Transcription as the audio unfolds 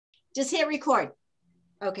Just hit record.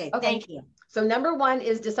 Okay, thank you. So number one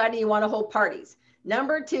is deciding you want to hold parties.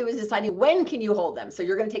 Number two is deciding when can you hold them. So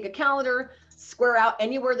you're going to take a calendar, square out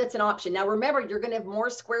anywhere that's an option. Now remember, you're going to have more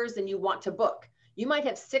squares than you want to book. You might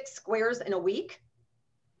have 6 squares in a week,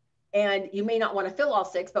 and you may not want to fill all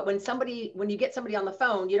 6, but when you get somebody on the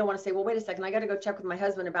phone, you don't want to say, well, wait a second, I got to go check with my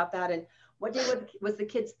husband about that. And what day was the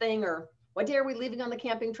kids thing, or what day are we leaving on the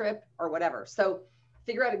camping trip, or whatever. So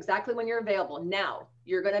figure out exactly when you're available. Now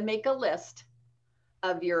you're going to make a list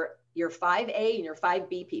of your 5A and your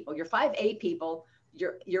 5B people. Your 5A people,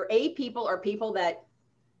 your A people are people that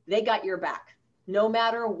they got your back. No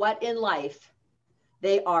matter what in life,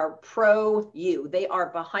 they are pro you. They are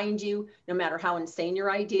behind you, no matter how insane your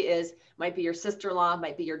idea is. Might be your sister-in-law,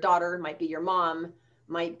 might be your daughter, might be your mom,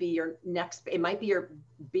 might be it might be your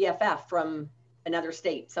BFF from another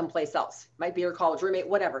state, someplace else. Might be your college roommate,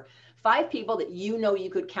 whatever. 5 people that you know you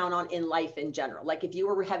could count on in life in general. Like if you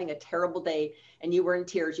were having a terrible day and you were in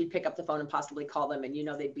tears, you'd pick up the phone and possibly call them, and you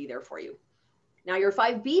know they'd be there for you. Now your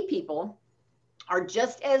 5B people are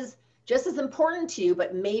just as important to you,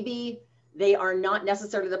 but maybe they are not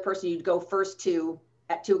necessarily the person you'd go first to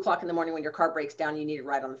at 2 o'clock in the morning when your car breaks down and you need a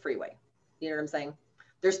ride on the freeway. You know what I'm saying?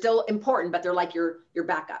 They're still important, but they're like your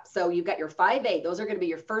backup. So you've got your 5A. Those are going to be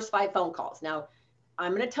your first 5 phone calls. Now,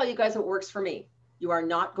 I'm going to tell you guys what works for me. You are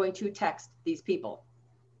not going to text these people.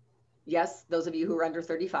 Yes, those of you who are under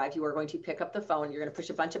 35, you are going to pick up the phone. You're going to push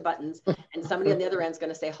a bunch of buttons, and somebody on the other end is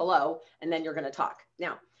going to say hello, and then you're going to talk.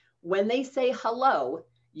 Now, when they say hello,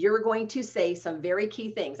 you're going to say some very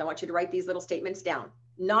key things. I want you to write these little statements down.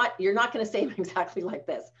 You're not going to say them exactly like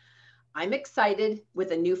this. I'm excited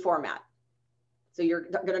with a new format. So you're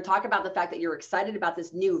going to talk about the fact that you're excited about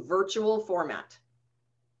this new virtual format.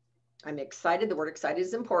 I'm excited. The word excited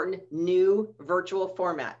is important. New virtual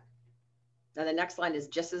format. Now the next line is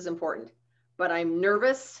just as important. But I'm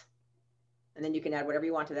nervous. And then you can add whatever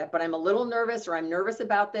you want to that. But I'm a little nervous, or I'm nervous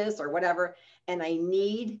about this, or whatever. And I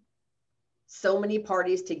need so many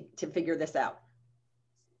parties to figure this out.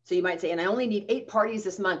 So you might say, and I only need 8 parties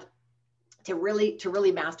this month to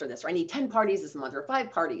really master this. Or I need 10 parties this month, or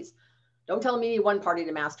 5 parties. Don't tell me you need 1 party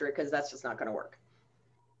to master it, because that's just not going to work.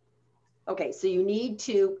 Okay, so you need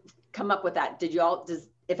to come up with that.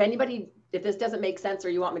 If this doesn't make sense, or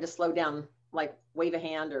you want me to slow down, like wave a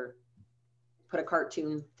hand or put a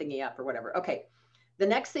cartoon thingy up or whatever. Okay, the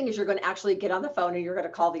next thing is you're going to actually get on the phone and you're going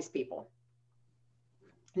to call these people.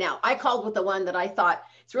 Now, I called with the one that I thought,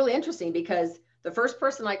 it's really interesting, because the first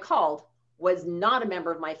person I called was not a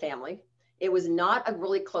member of my family. It was not a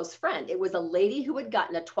really close friend. It was a lady who had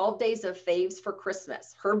gotten a 12 days of faves for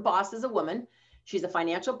Christmas. Her boss is a woman. She's a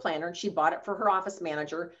financial planner, and she bought it for her office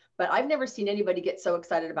manager, but I've never seen anybody get so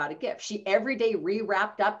excited about a gift. She every day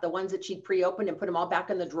rewrapped up the ones that she'd pre-opened and put them all back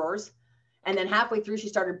in the drawers. And then halfway through, she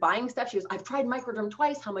started buying stuff. She goes, I've tried microderm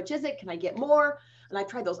twice. How much is it? Can I get more? And I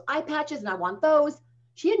tried those eye patches and I want those.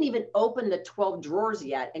 She hadn't even opened the 12 drawers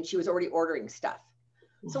yet, and she was already ordering stuff.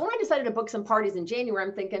 So when I decided to book some parties in January,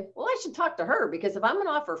 I'm thinking, well, I should talk to her, because if I'm going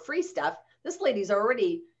to offer free stuff, this lady's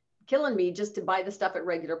already killing me just to buy the stuff at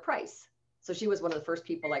regular price. So she was one of the first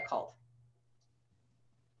people I called.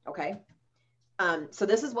 Okay. So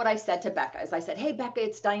this is what I said to Becca. Is I said, hey, Becca,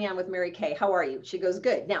 it's Diane with Mary Kay. How are you? She goes,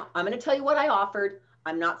 good. Now I'm going to tell you what I offered.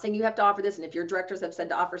 I'm not saying you have to offer this. And if your directors have said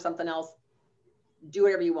to offer something else, do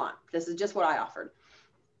whatever you want. This is just what I offered.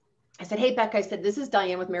 I said, hey, Becca, I said, this is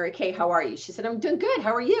Diane with Mary Kay. How are you? She said, I'm doing good.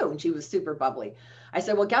 How are you? And she was super bubbly. I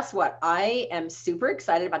said, well, guess what? I am super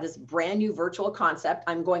excited about this brand new virtual concept.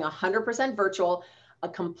 I'm going 100% virtual, a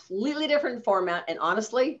completely different format. And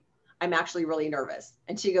honestly, I'm actually really nervous.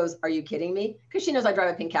 And she goes, are you kidding me? Because she knows I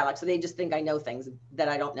drive a pink Cadillac. So they just think I know things that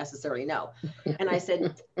I don't necessarily know. And I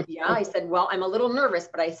said, yeah, I said, well, I'm a little nervous,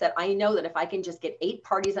 but I said, I know that if I can just get 8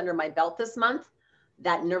 parties under my belt this month,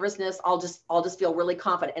 that nervousness, I'll just feel really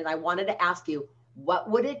confident. And I wanted to ask you, what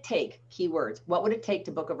would it take? Keywords. What would it take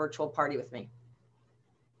to book a virtual party with me?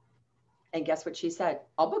 And guess what she said?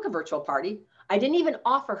 I'll book a virtual party. I didn't even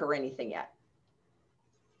offer her anything yet.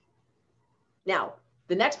 Now,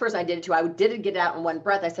 the next person I did it to, I did get out in one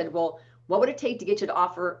breath. I said, well, what would it take to get you to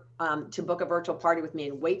offer to book a virtual party with me,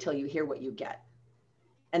 and wait till you hear what you get?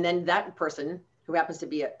 And then that person, who happens to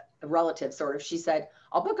be a relative sort of, she said,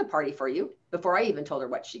 I'll book a party for you, before I even told her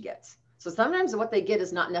what she gets. So sometimes what they get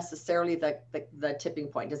is not necessarily the tipping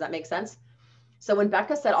point. Does that make sense? So when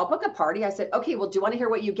Becca said, I'll book a party, I said, okay, well, do you want to hear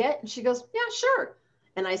what you get? And she goes, yeah, sure.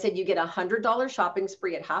 And I said, you get $100 shopping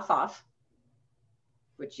spree at half off,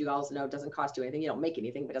 which you all know doesn't cost you anything. You don't make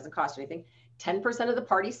anything, but doesn't cost you anything. 10% of the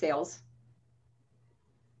party sales,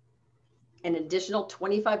 an additional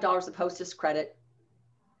 $25 of hostess credit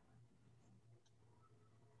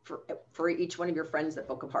for each one of your friends that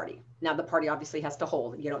book a party. Now the party obviously has to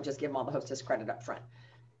hold. You don't just give them all the hostess credit up front.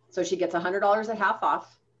 So she gets $100 at half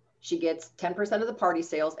off. She gets 10% of the party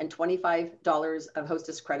sales and $25 of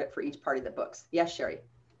hostess credit for each party that books. Yes, Sherry.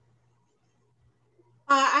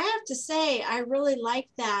 I have to say, I really like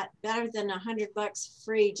that better than $100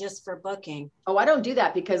 free just for booking. Oh, I don't do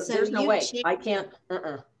that because So there's no you way. change- I can't.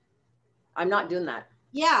 I'm not doing that.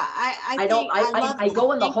 Yeah, I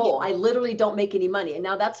go in the hole. You. I literally don't make any money. And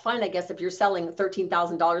now that's fine, I guess, if you're selling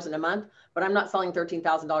 $13,000 in a month, but I'm not selling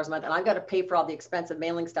 $13,000 a month and I've got to pay for all the expensive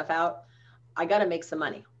mailing stuff out. I got to make some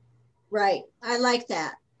money. Right. I like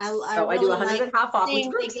that. So I do 100 like at half off, which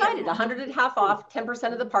we're they excited. 100 at half off,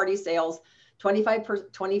 10% of the party sales,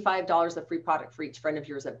 $25 of free product for each friend of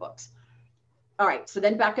yours that books. All right. So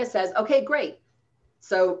then Becca says, okay, great.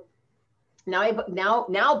 So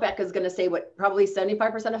now Becca's going to say what probably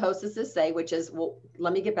 75% of hostesses say, which is, well,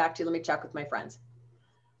 let me get back to you. Let me check with my friends.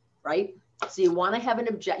 Right. So you want to have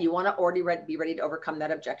you want to already be ready to overcome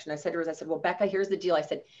that objection. I said to her, I said, well, Becca, here's the deal. I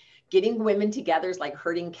said, getting women together is like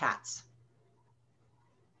herding cats.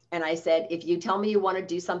 And I said, if you tell me you want to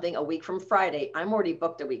do something a week from Friday, I'm already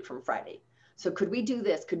booked a week from Friday. So could we do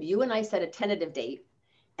this? Could you and I set a tentative date?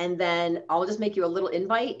 And then I'll just make you a little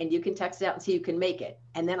invite and you can text it out and see you can make it.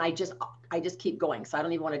 And then I just keep going. So I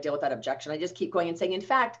don't even want to deal with that objection. I just keep going and saying, in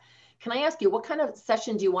fact, can I ask you, what kind of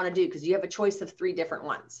session do you want to do? Because you have a choice of 3 different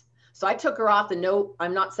ones. So I took her off the no,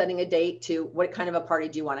 I'm not setting a date to what kind of a party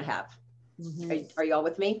do you want to have? Mm-hmm. Are you all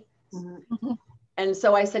with me? Mm-hmm. And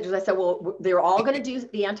so I said, well, they're all going to do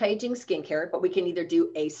the anti-aging skincare, but we can either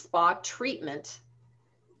do a spa treatment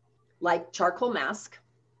like charcoal mask,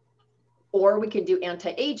 or we can do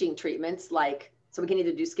anti-aging treatments like, so we can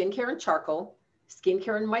either do skincare and charcoal,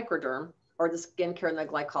 skincare and microderm, or the skincare and the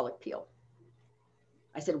glycolic peel.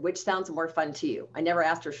 I said, which sounds more fun to you? I never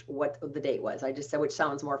asked her what the date was. I just said, which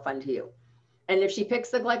sounds more fun to you? And if she picks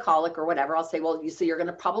the glycolic or whatever, I'll say, well, so you're going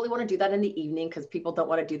to probably want to do that in the evening because people don't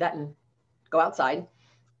want to do that and go outside.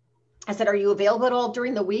 I said, are you available at all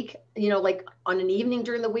during the week? You know, like on an evening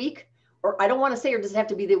during the week? Or I don't want to say, or does it have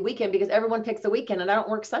to be the weekend because everyone picks the weekend and I don't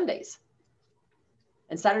work Sundays.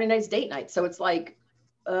 And Saturday night's date night. So it's like,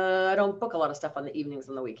 I don't book a lot of stuff on the evenings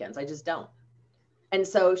and the weekends. I just don't. And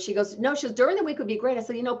so she goes, no, she goes, during the week would be great. I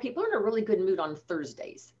said, you know, people are in a really good mood on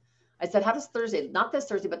Thursdays. I said, how does Thursday, not this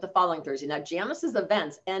Thursday, but the following Thursday. Now Janice's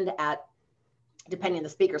events end at, depending on the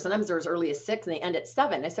speaker, sometimes they're as early as 6 and they end at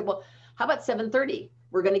 7. I said, well, how about 7:30?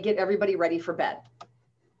 We're going to get everybody ready for bed.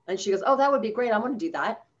 And she goes, oh, that would be great. I want to do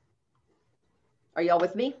that. Are y'all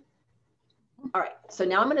with me? All right. So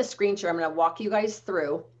now I'm going to screen share. I'm going to walk you guys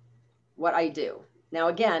through what I do. Now,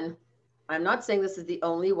 again, I'm not saying this is the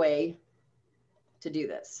only way to do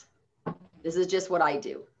this. This is just what I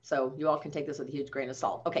do. So you all can take this with a huge grain of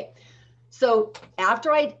salt. Okay. So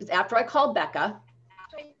after I called Becca,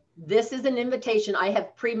 this is an invitation I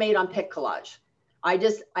have pre-made on Pic Collage. I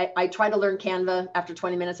try to learn Canva. After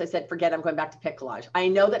 20 minutes, I said, forget it, I'm going back to Pic Collage. I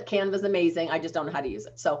know that Canva is amazing. I just don't know how to use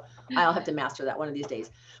it. So I'll have to master that one of these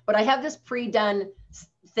days. But I have this pre-done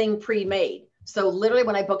thing pre-made. So literally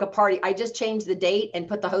when I book a party, I just change the date and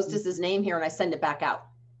put the hostess's name here and I send it back out.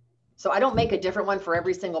 So I don't make a different one for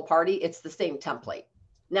every single party. It's the same template.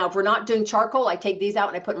 Now, if we're not doing charcoal, I take these out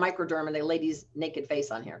and I put microderm and a lady's naked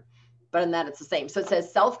face on here. But in that, it's the same. So it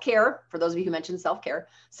says self-care, for those of you who mentioned self-care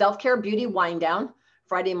beauty wind down,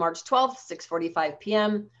 Friday, March 12th, 6:45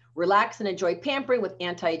 p.m. Relax and enjoy pampering with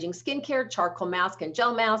anti-aging skincare, charcoal mask and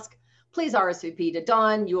gel mask. Please RSVP to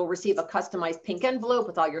Dawn. You will receive a customized pink envelope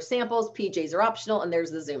with all your samples. PJs are optional, and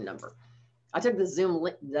there's the Zoom number. I took the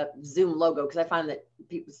Zoom logo because I find that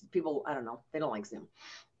people, I don't know, they don't like Zoom.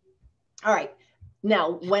 All right.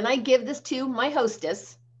 Now, when I give this to my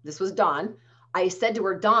hostess, this was Dawn, I said to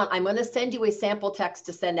her, Dawn, I'm going to send you a sample text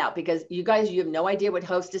to send out because you guys, you have no idea what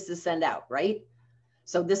hostesses send out, right?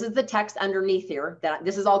 So this is the text underneath here that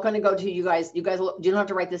this is all going to go to you guys. You don't have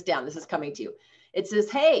to write this down. This is coming to you. It says,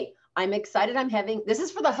 hey, I'm excited. This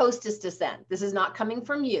is for the hostess to send. This is not coming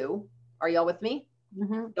from you. Are y'all with me?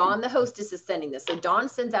 Mm-hmm. Dawn, the hostess, is sending this. So Dawn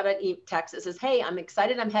sends out a text that says, hey, I'm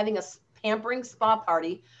excited. I'm having a pampering spa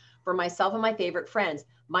party for myself and my favorite friends.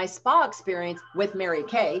 My spa experience with Mary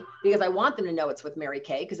Kay, because I want them to know it's with Mary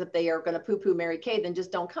Kay, because if they are going to poo-poo Mary Kay, then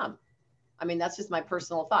just don't come. I mean, that's just my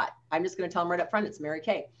personal thought. I'm just going to tell them right up front, it's Mary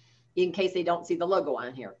Kay, in case they don't see the logo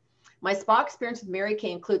on here. My spa experience with Mary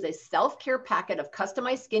Kay includes a self-care packet of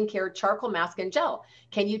customized skincare, charcoal mask, and gel.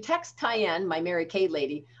 Can you text Diane, my Mary Kay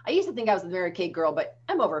lady? I used to think I was the Mary Kay girl, but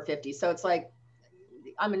I'm over 50. So it's like,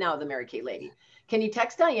 I'm now the Mary Kay lady. Can you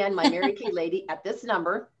text Diane, my Mary Kay lady, at this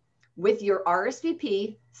number with your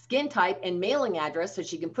RSVP, skin type, and mailing address so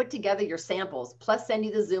she can put together your samples, plus send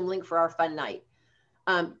you the Zoom link for our fun night.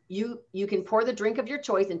 You can pour the drink of your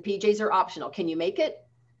choice, and PJs are optional. Can you make it?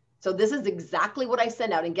 So this is exactly what I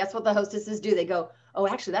send out. And guess what the hostesses do? They go, oh,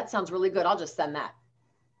 actually, that sounds really good. I'll just send that.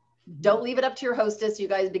 Don't leave it up to your hostess, you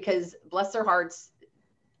guys, because bless their hearts.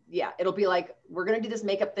 Yeah, it'll be like, we're going to do this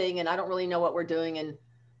makeup thing and I don't really know what we're doing. And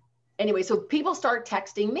anyway, so people start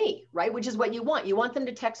texting me, right? Which is what you want. You want them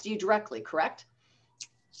to text you directly, correct?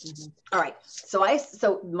 All right.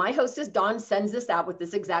 So my hostess, Dawn, sends this out with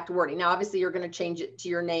this exact wording. Now, obviously you're going to change it to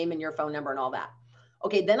your name and your phone number and all that.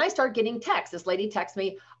 Okay. Then I start getting texts. This lady texts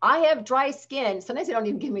me, I have dry skin. Sometimes they don't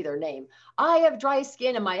even give me their name. I have dry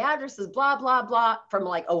skin and my address is blah, blah, blah, from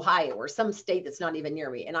like Ohio or some state that's not even near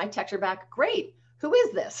me. And I text her back, great. Who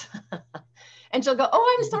is this? And she'll go,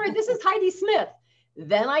 oh, I'm sorry. This is Heidi Smith.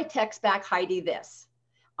 Then I text back Heidi this.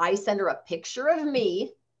 I send her a picture of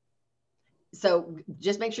me. So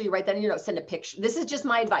just make sure you write that in your notes, send a picture. This is just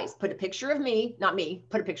my advice. Put a picture of me, not me,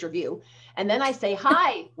 put a picture of you. And then I say,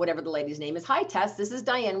 hi, whatever the lady's name is. Hi, Tess, this is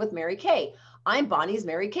Diane with Mary Kay. I'm Bonnie's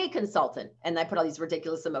Mary Kay consultant. And I put all these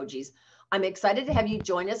ridiculous emojis. I'm excited to have you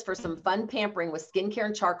join us for some fun pampering with skincare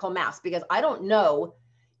and charcoal masks, because I don't know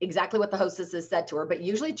exactly what the hostess has said to her, but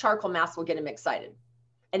usually charcoal masks will get them excited.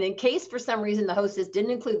 And in case for some reason the hostess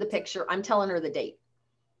didn't include the picture, I'm telling her the date.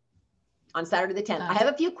 On Saturday the 10th. I have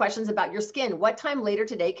a few questions about your skin. What time later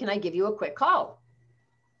today can I give you a quick call?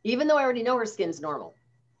 Even though I already know her skin's normal.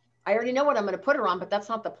 I already know what I'm going to put her on, but that's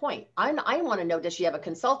not the point. I want to know, does she have a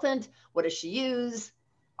consultant? What does she use?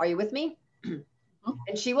 Are you with me?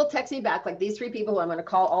 And she will text me back, like these 3 people who I'm going to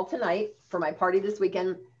call all tonight for my party this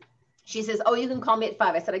weekend. She says, oh, you can call me at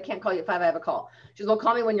 5. I said, I can't call you at 5. I have a call. She goes, well,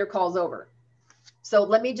 call me when your call's over. So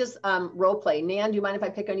let me just role play. Nan, do you mind if I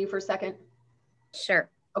pick on you for a second? Sure.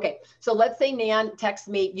 Okay. So let's say Nan texts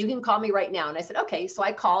me, you can call me right now. And I said, okay. So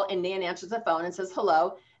I call and Nan answers the phone and says,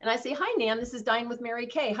 hello. And I say, hi, Nan, this is Diane with Mary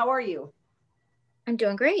Kay. How are you? I'm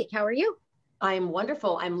doing great. How are you? I'm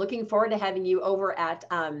wonderful. I'm looking forward to having you over at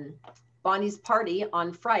Bonnie's party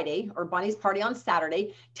on Friday, or Bonnie's party on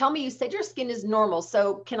Saturday. Tell me, you said your skin is normal.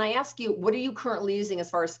 So can I ask you, what are you currently using as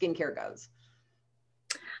far as skincare goes?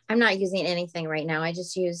 I'm not using anything right now. I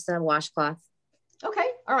just use the washcloth. Okay.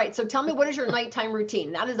 All right. So tell me, what is your nighttime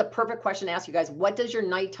routine? That is a perfect question to ask you guys. What does your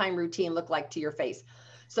nighttime routine look like to your face?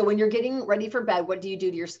 So when you're getting ready for bed, what do you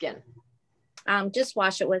do to your skin? Just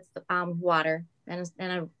wash it with water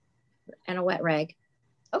and a wet rag.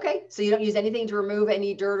 Okay. So you don't use anything to remove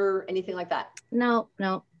any dirt or anything like that? No.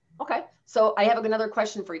 Okay. So I have another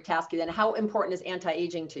question for you to ask you then. How important is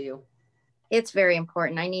anti-aging to you? It's very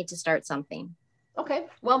important. I need to start something. Okay.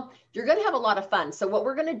 Well, you're going to have a lot of fun. So what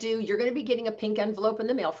we're going to do, you're going to be getting a pink envelope in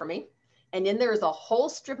the mail from me. And then there's a whole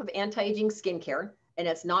strip of anti-aging skincare. And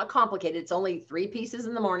it's not complicated. It's only 3 pieces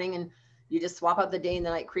in the morning and you just swap out the day and the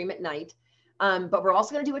night cream at night. But we're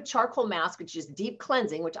also going to do a charcoal mask, which is deep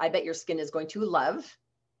cleansing, which I bet your skin is going to love.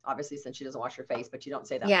 Obviously, since she doesn't wash her face, but you don't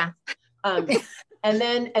say that. Yeah. And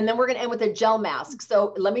then we're going to end with a gel mask.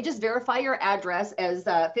 So let me just verify your address as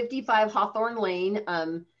 55 Hawthorne Lane.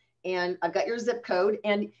 And I've got your zip code.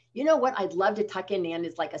 And you know what I'd love to tuck in, Nan,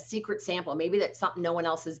 is like a secret sample. Maybe that's something no one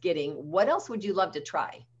else is getting. What else would you love to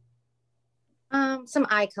try? Some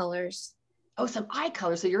eye colors. Oh, some eye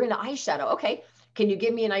colors. So you're into eyeshadow. Okay. Can you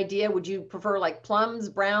give me an idea? Would you prefer like plums,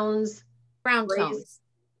 browns? Brown grays? tones.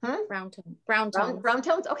 Huh? Brown tones. Brown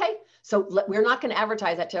tones. Okay. So we're not going to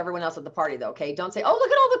advertise that to everyone else at the party though. Okay. Don't say, oh,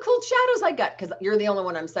 look at all the cool shadows I got, because you're the only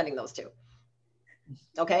one I'm sending those to.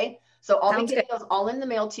 Okay. So I'll be getting those all in the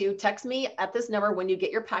mail to you. Text me at this number when you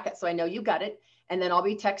get your packet so I know you got it. And then I'll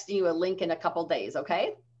be texting you a link in a couple days.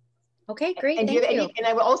 Okay. Okay, great. And Thank you. And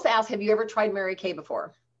I will also ask, have you ever tried Mary Kay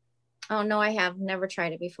before? Oh, no, I have never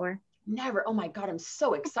tried it before. Never. Oh my God. I'm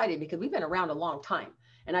so excited because we've been around a long time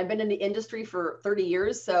and I've been in the industry for 30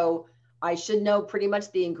 years. So I should know pretty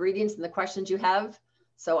much the ingredients and the questions you have.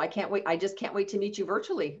 So I can't wait. I just can't wait to meet you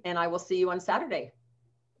virtually, and I will see you on Saturday.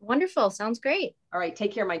 Wonderful. Sounds great. All right.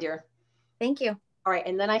 Take care, my dear. Thank you. All right.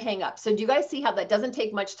 And then I hang up. So do you guys see how that doesn't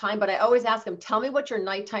take much time, but I always ask them, tell me what your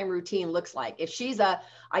nighttime routine looks like. If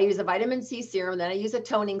I use a vitamin C serum, then I use a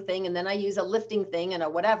toning thing, and then I use a lifting thing and a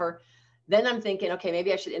whatever. Then I'm thinking, okay,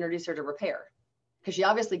 maybe I should introduce her to repair because she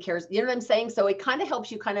obviously cares. You know what I'm saying? So it kind of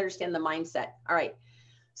helps you kind of understand the mindset. All right.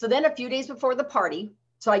 So then a few days before the party,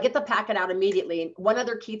 so I get the packet out immediately. And one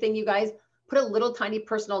other key thing, you guys, put a little tiny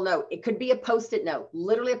personal note. It could be a Post-it note,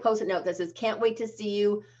 literally a Post-it note that says, can't wait to see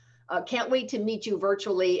you. Can't wait to meet you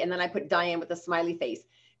virtually. And then I put Diane with a smiley face,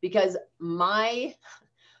 because my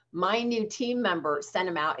my new team member sent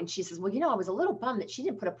them out and she says, well, you know, I was a little bummed that she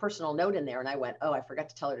didn't put a personal note in there. And I went, oh, I forgot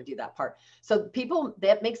to tell her to do that part. So people,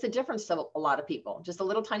 that makes a difference to a lot of people, just a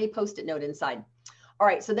little tiny Post-it note inside. All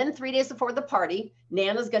right. So then 3 days before the party,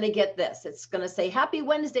 Nana's going to get this. It's going to say, happy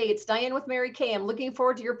Wednesday. It's Diane with Mary Kay. I'm looking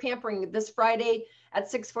forward to your pampering this Friday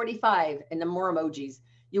at 6:45, and the more emojis.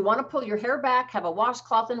 You want to pull your hair back, have a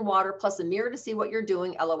washcloth and water, plus a mirror to see what you're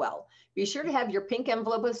doing, LOL. Be sure to have your pink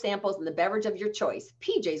envelope with samples and the beverage of your choice.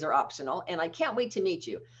 PJs are optional, and I can't wait to meet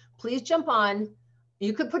you. Please jump on.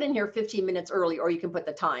 You could put in here 15 minutes early, or you can put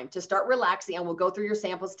the time to start relaxing, and we'll go through your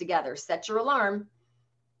samples together. Set your alarm.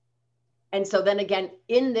 And so then again,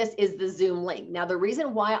 in this is the Zoom link. Now, the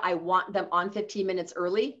reason why I want them on 15 minutes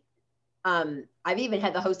early, I've even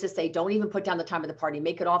had the hostess say, don't even put down the time of the party,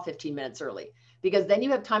 make it all 15 minutes early, because then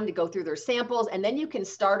you have time to go through their samples and then you can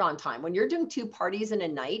start on time. When you're doing 2 parties in a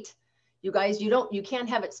night, you guys, you can't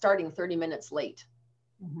have it starting 30 minutes late.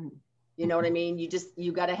 Mm-hmm. You know what I mean?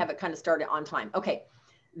 You got to have it kind of started on time. Okay.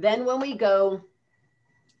 Then when we go,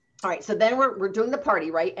 all right, so then we're doing the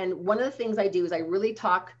party, right? And one of the things I do is I really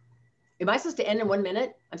talk. Am I supposed to end in 1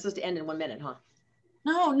 minute? I'm supposed to end in 1 minute, huh?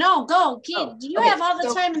 No, go. Keep, you have all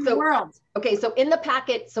the time in the world. Okay, so in the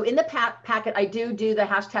packet, packet, I do the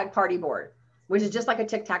hashtag party board, which is just like a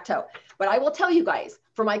tic-tac-toe. But I will tell you guys,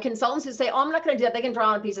 for my consultants who say, oh, I'm not going to do that, they can draw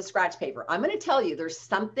on a piece of scratch paper. I'm going to tell you, there's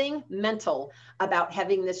something mental about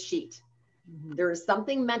having this sheet. Mm-hmm. There is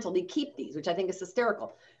something mental to keep these, which I think is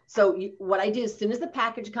hysterical. So what I do, as soon as the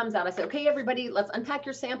package comes out, I say, okay, everybody, let's unpack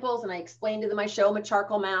your samples. And I explain to them, I show them a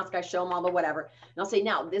charcoal mask, I show them all the whatever. And I'll say,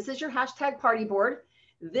 now, this is your hashtag party board.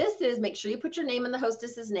 This is, make sure you put your name and the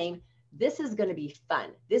hostess's name. This is going to be fun.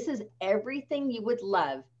 This is everything you would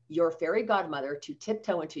love your fairy godmother to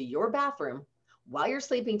tiptoe into your bathroom while you're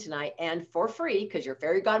sleeping tonight and for free, because your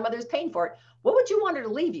fairy godmother is paying for it. What would you want her to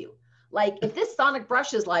leave you? Like if this sonic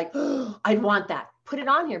brush is like, oh, I'd want that, put it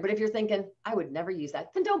on here. But if you're thinking, I would never use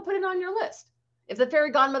that, then don't put it on your list. If the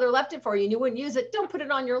fairy godmother left it for you and you wouldn't use it, don't put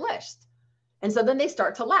it on your list. And so then they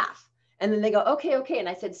start to laugh. And then they go, okay. And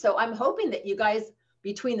I said, so I'm hoping that you guys,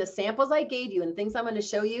 between the samples I gave you and things I'm going to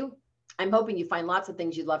show you, I'm hoping you find lots of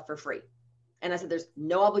things you'd love for free. And I said, there's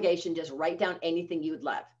no obligation, just write down anything you would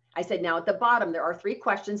love. I said, now at the bottom, there are 3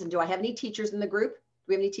 questions. And do I have any teachers in the group? Do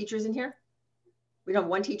we have any teachers in here? We don't have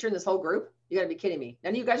 1 teacher in this whole group? You gotta be kidding me.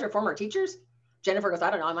 None of you guys are former teachers? Jennifer goes,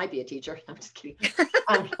 I don't know, I might be a teacher. I'm just kidding.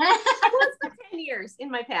 I was for 10 years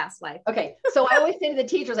in my past life. Okay, so I always say to the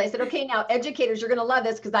teachers, I said, okay, now educators, you're gonna love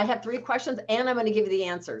this because I have 3 questions and I'm gonna give you the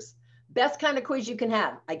answers. Best kind of quiz you can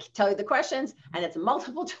have. I tell you the questions and it's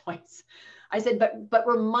multiple choice. I said, but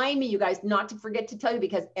remind me, you guys, not to forget to tell you,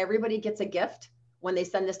 because everybody gets a gift when they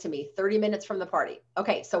send this to me 30 minutes from the party.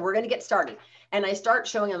 Okay, so we're going to get started. And I start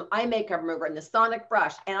showing them eye makeup remover and the sonic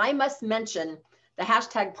brush. And I must mention the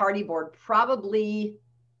hashtag party board probably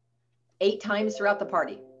 8 times throughout the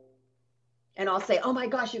party. And I'll say, oh my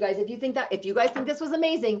gosh, you guys, if you guys think this was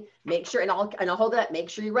amazing, make sure, and I'll hold it up, make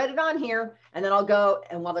sure you write it on here. And then I'll go,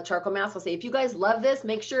 and while the charcoal mask will say, if you guys love this,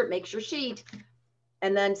 make sure it makes your sheet.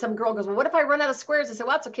 And then some girl goes, well, what if I run out of squares? I said,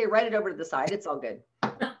 well, that's okay. Write it over to the side. It's all good.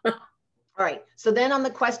 All right. So then on the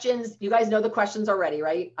questions, you guys know the questions already,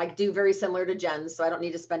 right? I do very similar to Jen's, so I don't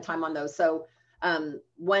need to spend time on those. So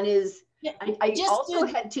one is, I also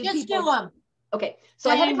had 2 people. Okay. So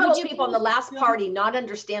Diane, I had a couple of people in the last party not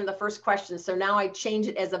understand the first question. So now I changed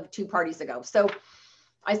it as of 2 parties ago. So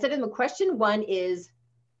I said in the question 1 is,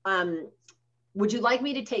 would you like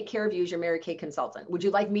me to take care of you as your Mary Kay consultant? Would you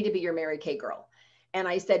like me to be your Mary Kay girl? And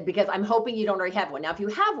I said, because I'm hoping you don't already have one. Now, if you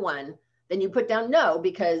have one, then you put down no,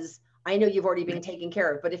 because I know you've already been taken care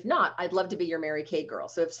of. But if not, I'd love to be your Mary Kay girl.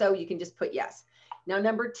 So if so, you can just put yes. Now,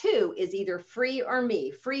 number 2 is either free or me.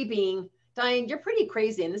 Free being, Diane, you're pretty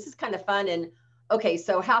crazy and this is kind of fun. And okay,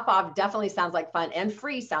 so half off definitely sounds like fun and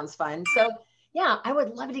free sounds fun. So yeah, I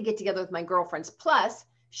would love to get together with my girlfriends. Plus,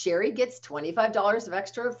 Sherry gets $25 of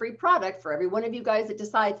extra free product for every one of you guys that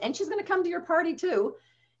decides, and she's going to come to your party too.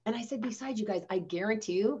 And I said, besides, you guys, I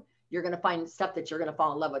guarantee you're going to find stuff that you're going to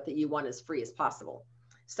fall in love with that you want as free as possible.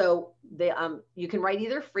 So you can write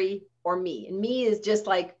either free or me. And me is just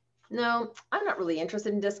like, no, I'm not really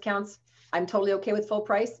interested in discounts. I'm totally okay with full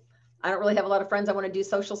price. I don't really have a lot of friends I want to do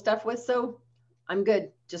social stuff with. So I'm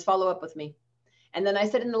good. Just follow up with me. And then I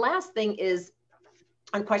said, and the last thing is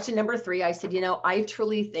on question number 3, I said, I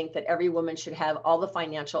truly think that every woman should have all the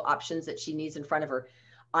financial options that she needs in front of her.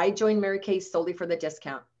 I joined Mary Kay solely for the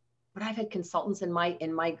discount. But I've had consultants in my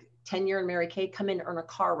tenure in Mary Kay come in and earn a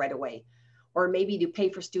car right away, or maybe to pay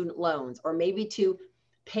for student loans, or maybe to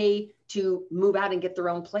pay to move out and get their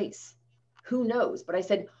own place. Who knows? But I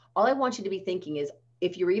said, all I want you to be thinking is,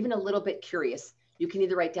 if you're even a little bit curious, You can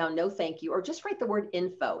either write down no thank you or just write the word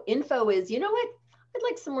info. Info is, you know what? I'd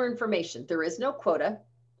like some more information. There is no quota.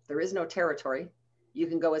 There is no territory. You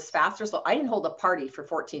can go as fast or slow. I didn't hold a party for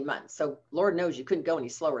 14 months. So Lord knows you couldn't go any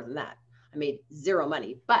slower than that. I made zero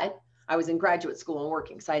money, but I was in graduate school and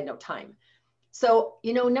working, so I had no time. So,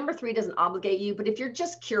 you know, number 3 doesn't obligate you, but if you're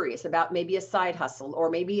just curious about maybe a side hustle or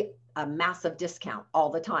maybe a massive discount all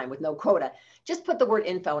the time with no quota, just put the word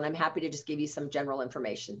info and I'm happy to just give you some general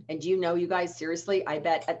information. And do you know, you guys, seriously, I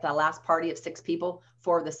bet at the last party of 6 people,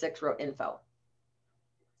 4 of the 6 wrote info.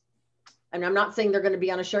 And I'm not saying they're going to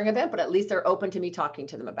be on a sharing event, but at least they're open to me talking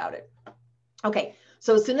to them about it. Okay.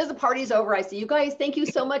 So as soon as the party's over, I say, you guys, thank you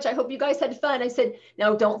so much. I hope you guys had fun. I said,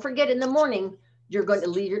 now don't forget in the morning, you're going to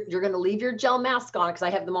leave your gel mask on, because I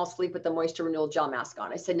have them all sleep with the moisture renewal gel mask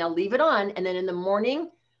on. I said, now leave it on. And then in the morning,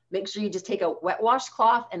 make sure you just take a wet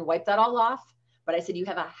washcloth and wipe that all off. But I said, you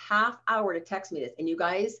have a half hour to text me this. And you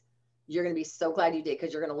guys, you're going to be so glad you did,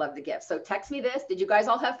 because you're going to love the gift. So text me this. Did you guys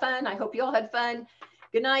all have fun? I hope you all had fun.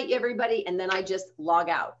 Good night, everybody. And then I just log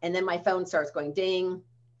out. And then my phone starts going ding,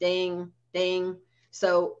 ding, ding.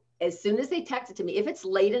 So as soon as they text it to me, if it's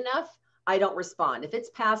late enough, I don't respond. If it's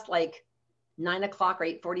past like 9 o'clock or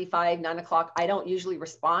 8:45, 9 o'clock, I don't usually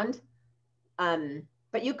respond.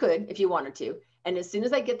 But you could if you wanted to. And as soon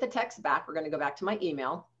as I get the text back, we're going to go back to my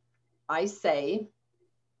email. I say,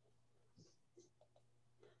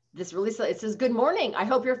 it says, good morning. I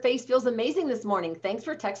hope your face feels amazing this morning. Thanks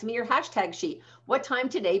for texting me your hashtag sheet. What time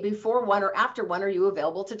today, before 1 or after 1, are you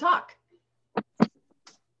available to talk?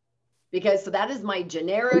 Because so that is my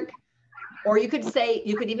generic, or you could say,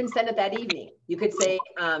 you could even send it that evening. You could say,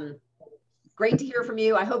 great to hear from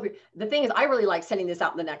you. I hope the thing is, I really like sending this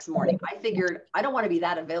out in the next morning. I figured I don't want to be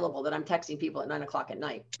that available that I'm texting people at 9 o'clock at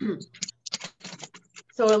night.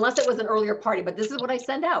 So unless it was an earlier party, but this is what I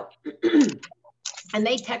send out. And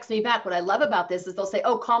they text me back. What I love about this is they'll say,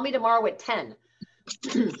 oh, call me tomorrow at 10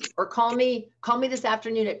 or call me this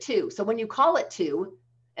afternoon at 2. So when you call at 2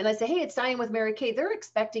 and I say, hey, it's Diane with Mary Kay, they're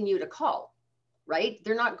expecting you to call, right?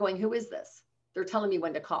 They're not going, who is this? They're telling me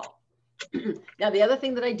when to call. Now, the other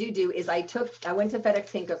thing that I do is I went to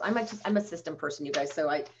FedEx Kinko's. I'm a system person, you guys. So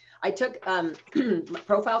I took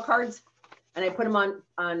profile cards and I put them on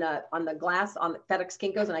the glass on the FedEx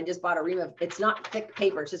Kinko's, and I just bought a ream of, it's not thick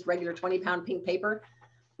paper, it's just regular 20-pound pink paper.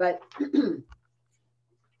 But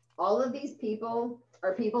all of these people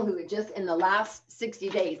are people who just in the last 60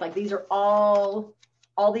 days, like these are all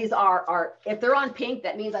these are, if they're on pink,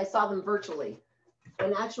 that means I saw them virtually.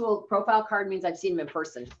 An actual profile card means I've seen them in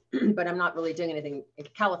person, but I'm not really doing anything. In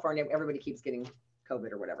California, everybody keeps getting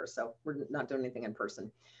COVID or whatever. So we're not doing anything in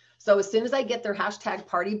person. So as soon as I get their hashtag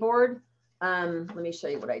party board, let me show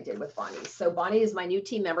you what I did with Bonnie. So Bonnie is my new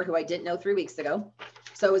team member who I didn't know 3 weeks ago.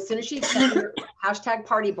 So as soon as she sent her hashtag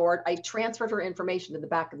party board, I transferred her information to the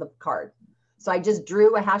back of the card. So I just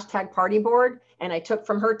drew a hashtag party board and I took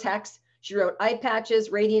from her text, she wrote eye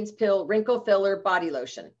patches, radiance pill, wrinkle filler, body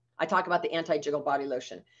lotion. I talk about the anti-jiggle body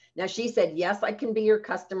lotion. Now she said, yes, I can be your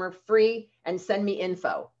customer free and send me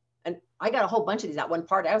info. And I got a whole bunch of these at one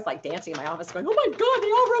part. I was like dancing in my office going, oh my God,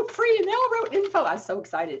 they all wrote free and they all wrote info. I was so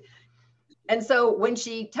excited. And so when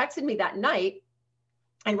she texted me that night,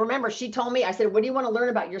 and remember, she told me, I said, what do you want to learn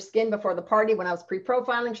about your skin before the party? When I was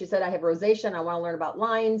pre-profiling, she said, I have rosacea and I want to learn about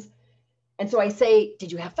lines. And so I say,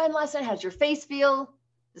 did you have fun last night? How's your face feel?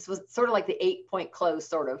 This was sort of like the 8-point close,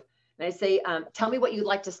 sort of. And I say, tell me what you'd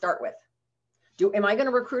like to start with. Am I going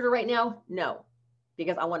to recruit her right now? No,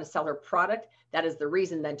 because I want to sell her product. That is the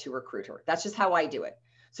reason then to recruit her. That's just how I do it.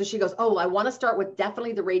 So she goes, oh, I want to start with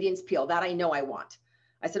definitely the Radiance Peel. That I know I want.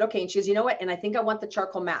 I said, okay. And she goes, you know what? And I think I want the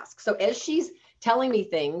charcoal mask. So as she's telling me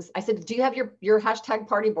things, I said, do you have your hashtag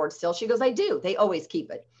party board still? She goes, I do. They always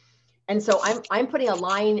keep it. And so I'm putting a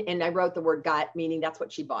line and I wrote the word got, meaning that's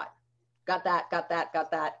what she bought. Got that, got that,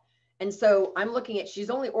 got that. And so I'm looking at,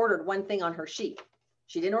 she's only ordered one thing on her sheet.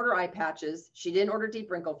 She didn't order eye patches. She didn't order deep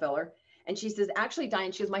wrinkle filler. And she says, actually,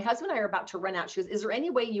 Diane, she goes, my husband and I are about to run out. She goes, is there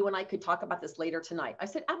any way you and I could talk about this later tonight? I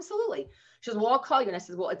said, absolutely. She goes, well, I'll call you. And I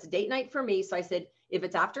said, well, it's date night for me. So I said, if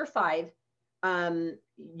it's after 5,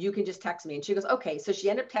 you can just text me. And she goes, okay. So she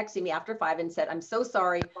ended up texting me after 5 and said, I'm so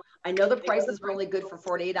sorry. I know the prices were only good for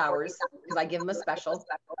 48 hours because I give them a special.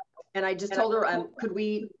 And I just told her, could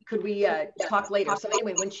we talk later? So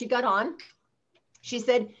anyway, when she got on, she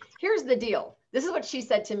said, here's the deal. This is what she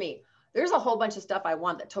said to me. There's a whole bunch of stuff I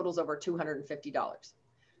want that totals over $250.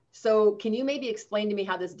 So can you maybe explain to me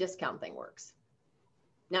how this discount thing works?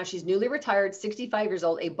 Now she's newly retired, 65 years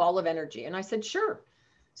old, a ball of energy. And I said, sure.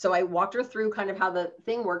 So I walked her through kind of how the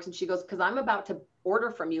thing works. And she goes, because I'm about to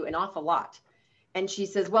order from you an awful lot. And she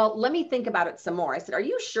says, well, let me think about it some more. I said, are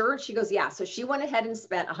you sure? She goes, yeah. So she went ahead and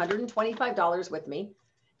spent $125 with me.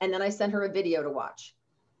 And then I sent her a video to watch.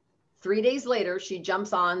 3 days later, she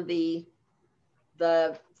jumps on the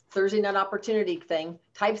Thursday night opportunity thing,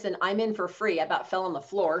 types in, I'm in for free. I about fell on the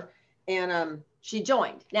floor, and she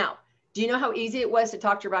joined. Now, do you know how easy it was to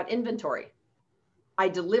talk to her about inventory? I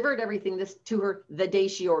delivered everything to her the day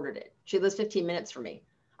she ordered it. She lives 15 minutes from me.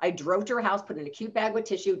 I drove to her house, put it in a cute bag with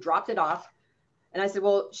tissue, dropped it off. And I said,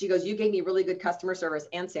 well, she goes, you gave me really good customer service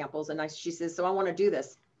and samples. And she says, so I want to do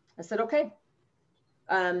this. I said, okay.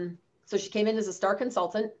 So she came in as a star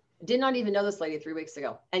consultant. Did not even know this lady 3 weeks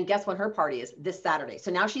ago. And guess when her party is? This Saturday.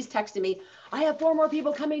 So now she's texting me, I have 4 more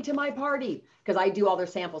people coming to my party, because I do all their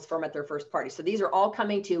samples for them at their first party. So these are all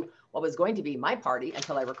coming to what was going to be my party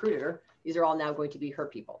until I recruited her. These are all now going to be her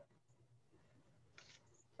people.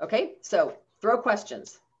 Okay, so throw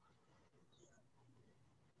questions.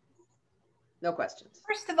 No questions.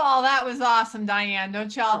 First of all, that was awesome, Diane.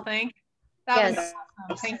 Don't y'all think? That was Yes.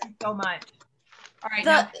 awesome. Thank you so much. All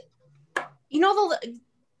right.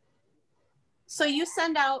 So you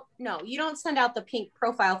send out, no, you don't send out the pink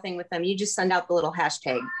profile thing with them. You just send out the little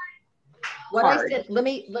hashtag. What I said, let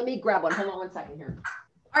me grab one. Hold on 1 second here.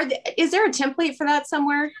 Is there a template for that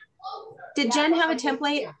somewhere? Did Jen have a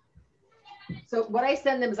template? Yeah. So what I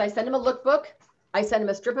send them is I send them a lookbook. I send them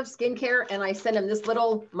a strip of skincare, and I send them this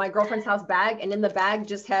little my girlfriend's house bag. And in the bag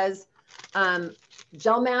just has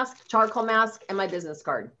gel mask, charcoal mask, and my business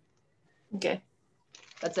card. Okay.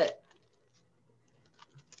 That's it.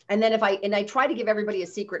 And then I try to give everybody a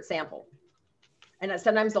secret sample. And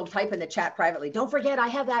sometimes they'll type in the chat privately, don't forget, I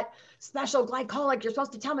have that special glycolic. You're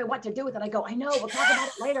supposed to tell me what to do with it. I go, I know, we'll talk about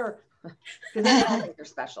it later. Because they all think they're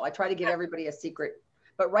special. I try to give everybody a secret.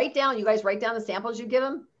 But you guys write down the samples you give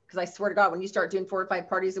them. Because I swear to God, when you start doing 4 or 5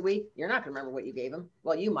 parties a week, you're not going to remember what you gave them.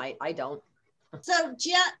 Well, you might. I don't. So,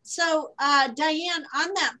 Diane,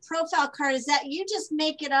 on that profile card, is that you just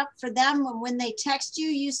make it up for them when they text you,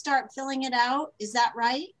 you start filling it out? Is that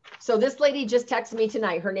right? So this lady just texted me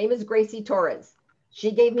tonight. Her name is Gracie Torres.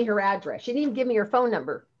 She gave me her address. She didn't even give me her phone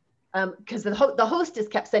number because the hostess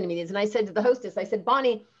kept sending me these. And I said to the hostess, I said,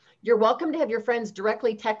 Bonnie, you're welcome to have your friends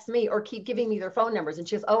directly text me or keep giving me their phone numbers. And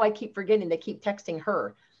she goes, oh, I keep forgetting. They keep texting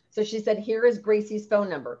her. So she said, here is Gracie's phone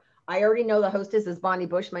number. I already know the hostess is Bonnie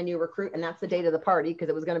Bush, my new recruit, and that's the date of the party because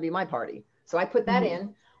it was going to be my party. So I put that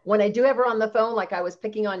in. When I do have her on the phone, like I was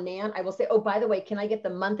picking on Nan, I will say, oh, by the way, can I get the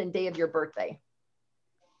month and day of your birthday?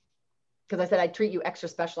 Because I said, I treat you extra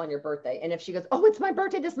special on your birthday. And if she goes, oh, it's my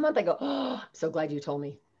birthday this month, I go, oh, I'm so glad you told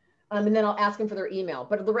me. And then I'll ask them for their email.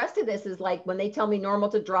 But the rest of this is like when they tell me normal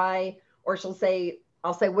to dry, or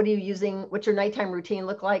I'll say, what are you using? What's your nighttime routine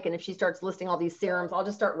look like? And if she starts listing all these serums, I'll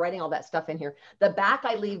just start writing all that stuff in here. The back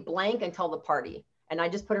I leave blank until the party. And I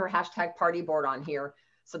just put her hashtag party board on here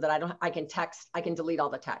so that I can delete all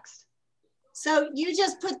the text. So you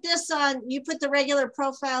just put this on, you put the regular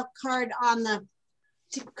profile card on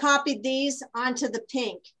copy these onto the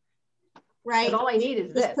pink, right? And all I need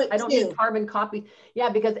is this. I don't need carbon copy. Yeah,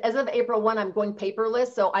 because as of April 1, I'm going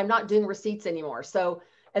paperless. So I'm not doing receipts anymore. So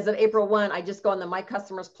as of April 1, I just go on the My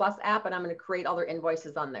Customers Plus app and I'm going to create all their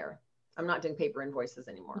invoices on there. I'm not doing paper invoices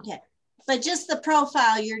anymore. Okay. But just the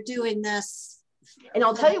profile, you're doing this. And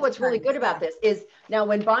I'll tell you what's really good about this is now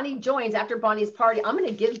when Bonnie joins after Bonnie's party, I'm going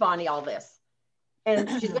to give Bonnie all this. And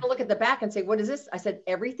she's going to look at the back and say, what is this? I said,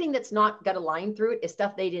 everything that's not got a line through it is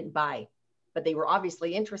stuff they didn't buy, but they were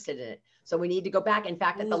obviously interested in it. So we need to go back. In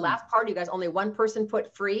fact, at the last party, you guys, only one person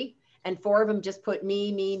put free and 4 of them just put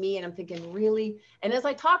me. And I'm thinking, really? And as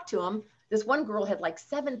I talked to them, this one girl had like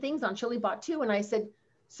 7 things on. She only bought 2. And I said,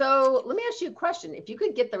 so let me ask you a question. If you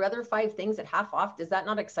could get the other 5 things at half off, does that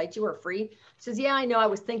not excite you or free? She says, yeah, I know. I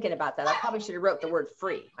was thinking about that. I probably should have wrote the word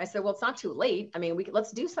free. I said, well, it's not too late. I mean,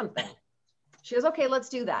 let's do something. She goes, okay, let's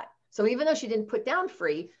do that. So even though she didn't put down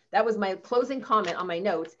free, that was my closing comment on my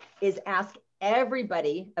notes is ask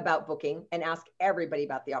everybody about booking and ask everybody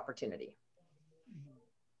about the opportunity.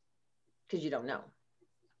 Because you don't know.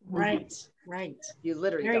 Right. You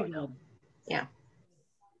literally don't know. Yeah.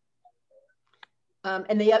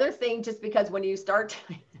 And the other thing, just because when you start,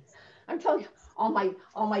 I'm telling you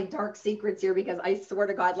all my dark secrets here, because I swear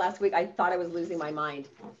to God, last week I thought I was losing my mind.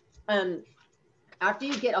 After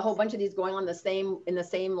you get a whole bunch of these going on in the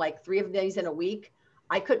same like 3 of these in a week,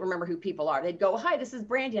 I couldn't remember who people are. They'd go, hi, this is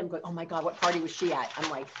Brandy. I'm going, oh my God, what party was she at? I'm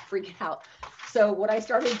like freaking out. So what I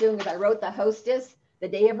started doing is I wrote the hostess the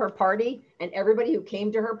day of her party and everybody who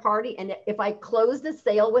came to her party. And if I closed the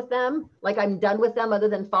sale with them, like I'm done with them other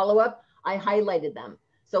than follow up, I highlighted them.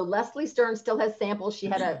 So Leslie Stern still has samples. She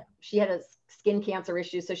had a skin cancer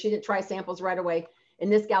issue, so she didn't try samples right away.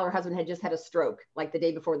 And this gal, her husband had just had a stroke like the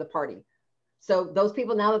day before the party. So those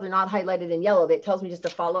people, now that they're not highlighted in yellow, it tells me just to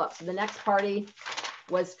follow up. So the next party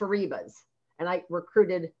was Fariba's, and I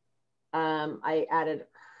recruited, I added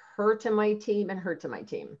her to my team and her to my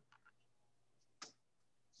team.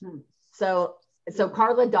 So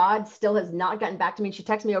Carla Dodd still has not gotten back to me. She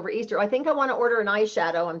texted me over Easter. I think I want to order an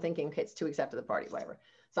eyeshadow. I'm thinking, okay, it's 2 weeks after the party, whatever.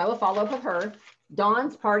 So I will follow up with her.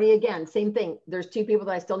 Dawn's party, again, same thing. There's 2 people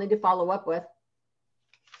that I still need to follow up with.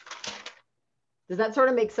 Does that sort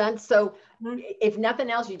of make sense? So if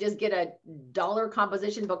nothing else, you just get a dollar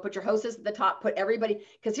composition book, put your hostess at the top, put everybody,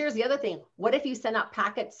 because here's the other thing. What if you send out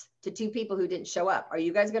packets to 2 people who didn't show up? Are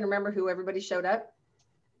you guys going to remember who everybody showed up?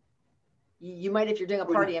 You might if you're doing a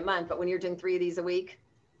party a month, but when you're doing 3 of these a week,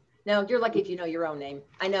 no, you're lucky if you know your own name.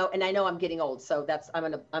 I know, and I know I'm getting old, so that's I'm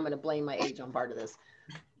gonna blame my age on part of this,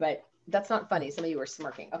 but that's not funny. Some of you are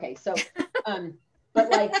smirking. Okay, so but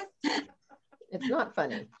like it's not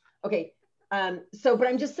funny. Okay, but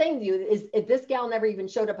I'm just saying to you is if this gal never even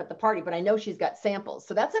showed up at the party, but I know she's got samples,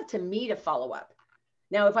 so that's up to me to follow up.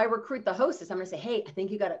 Now, if I recruit the hostess, I'm gonna say, hey, I think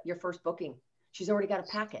you got your first booking. She's already got a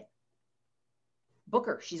packet. Book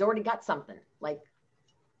her. She's already got something. Like,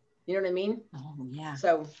 you know what I mean? Oh yeah.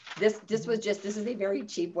 So this is a very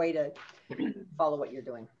cheap way to follow what you're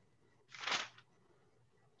doing.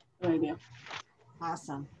 Good idea.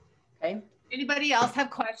 Awesome. Okay. Anybody else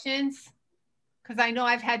have questions? Because I know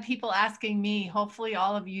I've had people asking me. Hopefully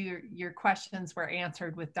all of your questions were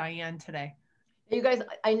answered with Diane today. You guys,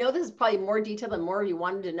 I know this is probably more detail than more of you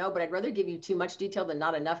wanted to know, but I'd rather give you too much detail than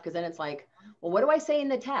not enough, because then it's like, well, what do I say in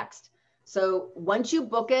the text? So once you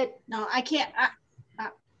book it, no, I can't.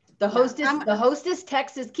 The hostess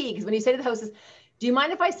text is key, because when you say to the hostess, do you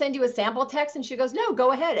mind if I send you a sample text? And she goes, no,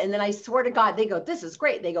 go ahead. And then I swear to God, they go, this is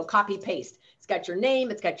great. They go copy paste. It's got your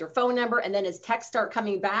name, it's got your phone number. And then as texts start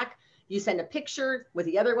coming back, you send a picture with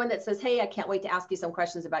the other one that says, hey, I can't wait to ask you some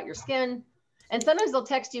questions about your skin. And sometimes they'll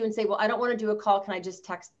text you and say, well, I don't want to do a call. Can you just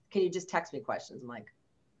text me questions? I'm like,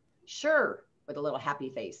 sure, with a little happy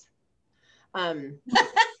face.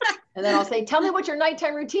 And then I'll say, tell me what your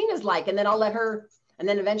nighttime routine is like. And then I'll let her, and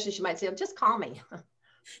then eventually she might say, oh, just call me.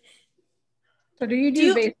 So do you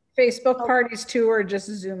do Facebook parties too, or just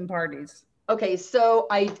Zoom parties? Okay, so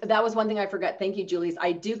that was one thing I forgot. Thank you, Julie.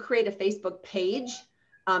 I do create a Facebook page.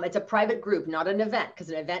 It's a private group, not an event, because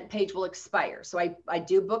an event page will expire. So I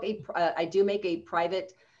do make a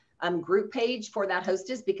private group page for that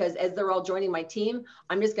hostess, because as they're all joining my team,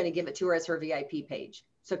 I'm just going to give it to her as her VIP page.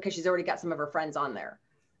 So because she's already got some of her friends on there.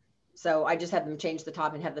 So I just have them change the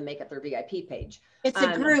top and have them make it their VIP page. It's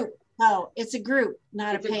a group. Oh, it's a group,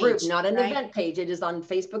 not a page. It's a group, not an event page. It is on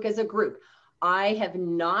Facebook as a group. I have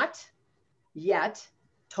not yet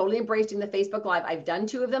totally embracing the Facebook Live. I've done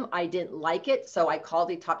 2 of them. I didn't like it. So I called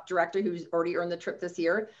the top director who's already earned the trip this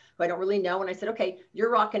year, who I don't really know. And I said, okay, you're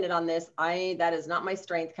rocking it on this. That is not my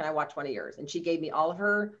strength. Can I watch one of yours? And she gave me all of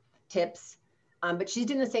her tips. But she's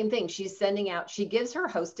doing the same thing. She's sending out, she gives her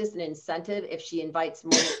hostess an incentive if she invites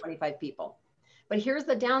more than 25 people. But here's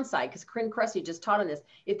the downside, because Corinne Cressy just taught on this.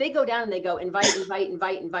 If they go down and they go invite,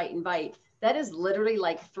 that is literally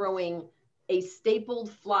like throwing a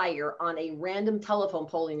stapled flyer on a random telephone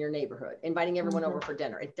pole in your neighborhood, inviting everyone over for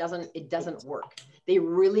dinner. It doesn't work. They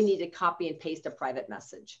really need to copy and paste a private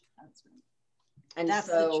message. And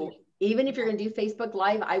so even if you're going to do Facebook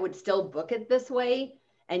Live, I would still book it this way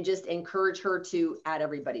and just encourage her to add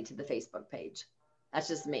everybody to the Facebook page. That's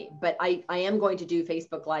just me. But I am going to do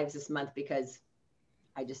Facebook Lives this month because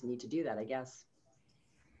I just need to do that, I guess.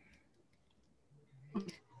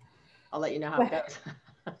 I'll let you know how it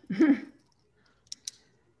goes.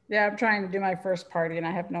 Yeah, I'm trying to do my first party and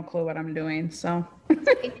I have no clue what I'm doing. So do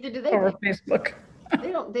they over Facebook.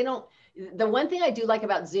 They don't. The one thing I do like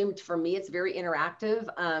about Zoom, for me, it's very interactive.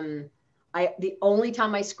 The only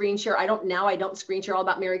time I screen share, I don't screen share all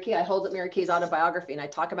about Mary Kay. I hold up Mary Kay's autobiography and I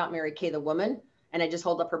talk about Mary Kay, the woman, and I just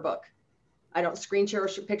hold up her book. I don't screen share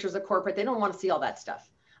pictures of corporate. They don't want to see all that stuff.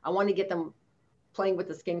 I want to get them playing with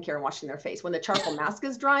the skincare and washing their face. When the charcoal mask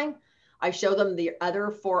is drying, I show them the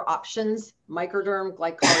other 4 options: microderm,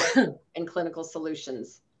 glycolic, and clinical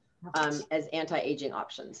solutions as anti-aging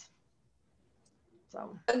options.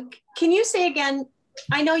 So can you say again,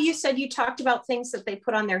 I know you said you talked about things that they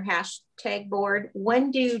put on their hashtag board.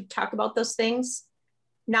 When do you talk about those things?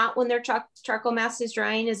 Not when their charcoal mask is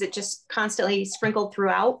drying? Is it just constantly sprinkled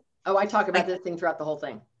throughout? Oh, I talk about this thing throughout the whole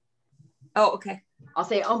thing. Oh, okay. I'll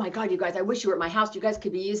say, oh my God, you guys, I wish you were at my house. You guys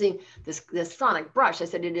could be using this sonic brush. I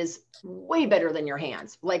said, it is way better than your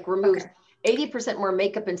hands. Like removes 80% more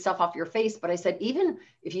makeup and stuff off your face. But I said, even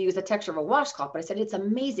if you use the texture of a washcloth, but I said, it's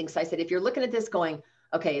amazing. So I said, if you're looking at this going,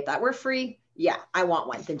 Okay, if that were free, yeah, I want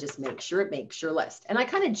one. Then just make sure it makes your list. And I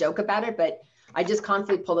kind of joke about it, but I just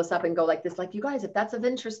constantly pull this up and go like this, like, you guys, if that's of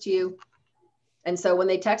interest to you. And so when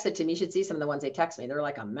they text it to me, you should see some of the ones they text me. They're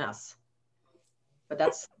like a mess, but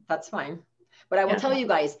that's fine. But I will tell you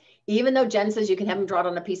guys, even though Jen says you can have them draw it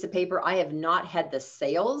on a piece of paper, I have not had the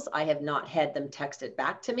sales. I have not had them text it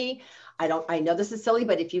back to me. I know this is silly,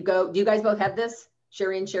 but if you go, do you guys both have this?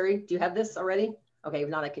 Sherry and Sherry, do you have this already? Okay, if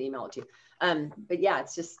not, I can email it to you. But yeah,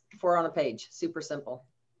 it's just 4 on a page, super simple.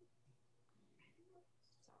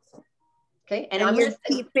 Okay, and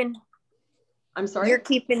I'm sorry. You're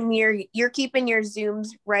keeping your Zooms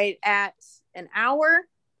right at an hour,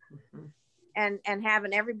 and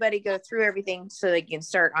having everybody go through everything so they can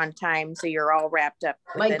start on time. So you're all wrapped up.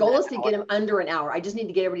 My goal is to get them under an hour. I just need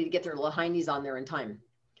to get everybody to get their little hindies on there in time.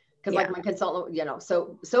 Because like my consultant, you know,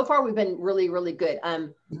 so far we've been really, really good.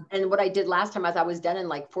 And what I did last time is I was done in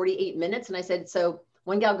like 48 minutes. And I said, so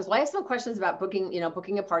one gal goes, well, I have some questions about booking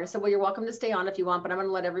a party. I said, well, you're welcome to stay on if you want, but I'm going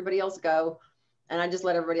to let everybody else go. And I just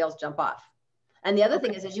let everybody else jump off. And the other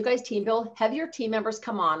thing is, as you guys team build, have your team members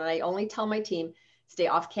come on. And I only tell my team, stay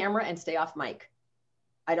off camera and stay off mic.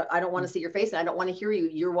 I don't want to see your face and I don't want to hear you.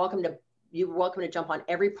 You're welcome to jump on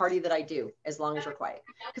every party that I do, as long as you're quiet.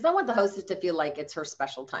 Because I want the hostess to feel like it's her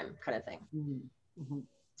special time kind of thing.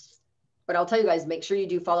 But I'll tell you guys, make sure you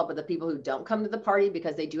do follow up with the people who don't come to the party,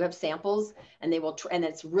 because they do have samples and they will, and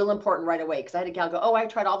it's real important right away. Because I had a gal go, oh, I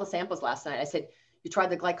tried all the samples last night. I said, you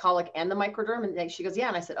tried the glycolic and the microderm? And she goes, yeah.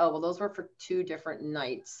 And I said, oh, well, those were for 2 different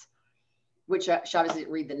nights, which she obviously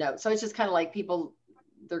didn't read the note. So it's just kind of like people,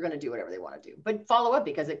 they're going to do whatever they want to do, but follow up,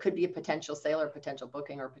 because it could be a potential sale or potential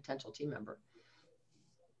booking or potential team member.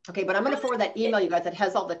 Okay. But I'm going to forward that email, you guys, that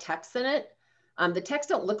has all the text in it. The text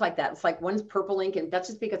don't look like that. It's like one's purple ink, and that's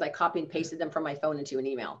just because I copy and pasted them from my phone into an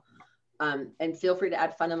email. And feel free to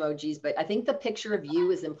add fun emojis, but I think the picture of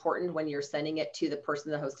you is important when you're sending it to the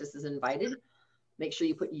person the hostess is invited. Make sure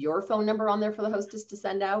you put your phone number on there for the hostess to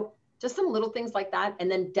send out. Just some little things like that.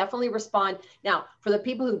 And then definitely respond. Now, for the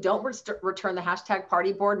people who don't return the hashtag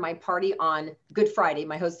party board, my party on Good Friday,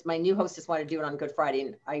 my new hostess wanted to do it on Good Friday.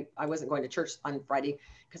 And I wasn't going to church on Friday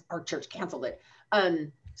because our church canceled it.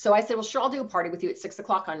 So I said, well, sure, I'll do a party with you at 6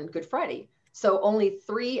 o'clock on Good Friday. So only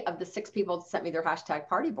 3 of the 6 people sent me their hashtag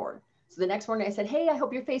party board. So the next morning I said, hey, I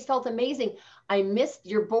hope your face felt amazing. I missed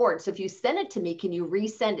your board. So if you send it to me, can you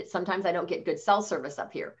resend it? Sometimes I don't get good cell service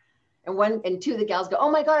up here. And 2 of the gals go,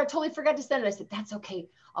 oh my God, I totally forgot to send it. I said, that's okay.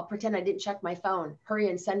 I'll pretend I didn't check my phone. Hurry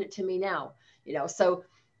and send it to me now. You know, so,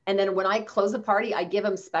 and then when I close a party, I give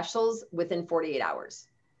them specials within 48 hours.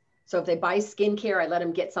 So if they buy skincare, I let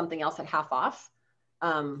them get something else at half off.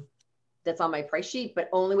 That's on my price sheet, but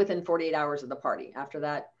only within 48 hours of the party. After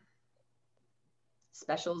that,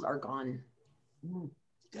 specials are gone.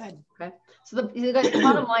 Good. Okay. So the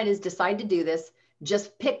bottom line is, decide to do this.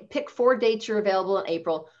 Just pick 4 dates you're available in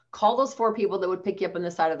April. Call those 4 people that would pick you up on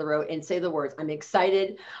the side of the road and say the words, I'm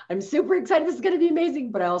excited. I'm super excited. This is going to be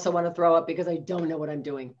amazing. But I also want to throw up because I don't know what I'm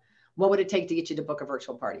doing. What would it take to get you to book a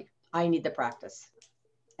virtual party? I need the practice.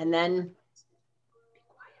 And then be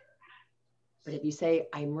quiet. But if you say,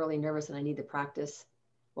 I'm really nervous and I need the practice,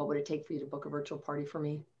 what would it take for you to book a virtual party for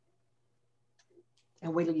me?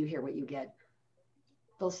 And wait till you hear what you get.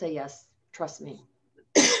 They'll say yes. Trust me.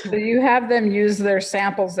 So you have them use their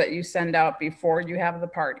samples that you send out before you have the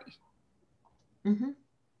party. Mm-hmm.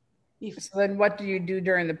 So then what do you do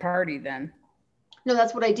during the party then? No,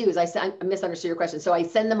 that's what I do. Is I misunderstood your question. So I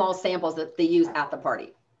send them all samples that they use at the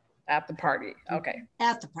party. At the party. Okay.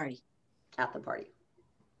 At the party. At the party.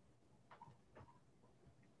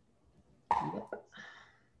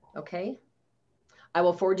 Okay. I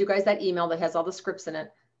will forward you guys that email that has all the scripts in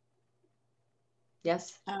it.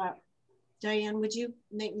 Yes. Diane, would you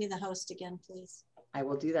make me the host again, please? I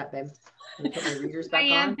will do that, babe. Let me put my readers back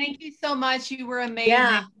Diane, on. thank you so much. You were amazing.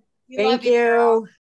 Yeah. Thank you.